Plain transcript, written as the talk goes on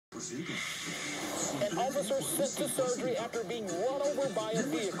An officer sent to surgery after being run over by a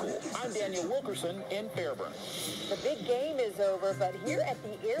vehicle. I'm Daniel Wilkerson in Fairburn. The big game is over, but here at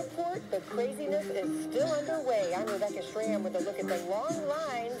the airport, the craziness is still underway. I'm Rebecca Schramm with a look at the long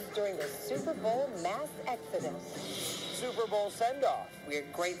lines during the Super Bowl mass exodus. Super Bowl send-off. We're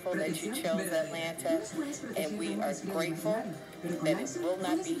grateful that you chose Atlanta, and we are grateful that it will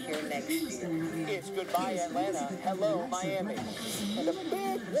not be here next year. It's goodbye Atlanta, hello Miami. And a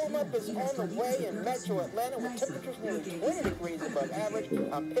big warm-up is on the way in Metro Atlanta with temperatures nearly 20 degrees above average.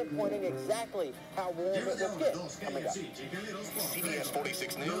 I'm pinpointing exactly how warm it will get coming up. CBS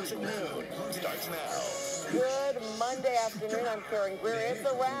 46 News at noon starts now. Good Monday afternoon. I'm Karyn Greer. It's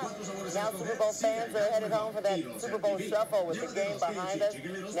a wrap. Now Super Bowl fans are headed home for that Super Bowl shuffle with the game behind us.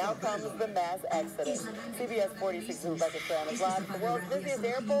 Now comes the mass exodus. CBS 46 Rebecca Schramm is live at the world's busiest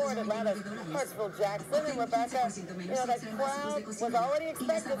airport, Atlanta's Hartsfield-Jackson. And Rebecca, you know, that crowd was already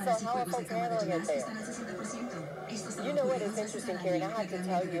expected, so how are folks handling it there? You know what is interesting, Karyn? I have to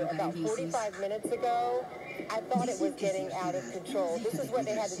tell you, about 45 minutes ago, I thought it was getting out of control. This is what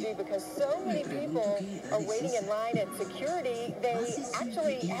they had to do because so many people are waiting in line at security. They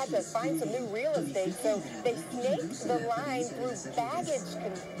actually had to find some new real estate, so they snaked the line through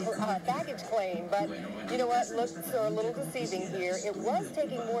baggage claim. But you know what? Looks are a little deceiving here. It was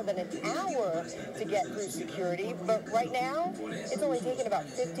taking more than an hour to get through security, but right now, it's only taking about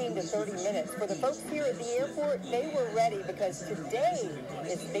 15 to 30 minutes. For the folks here at the airport, they were ready because today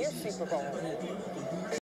is their Super Bowl.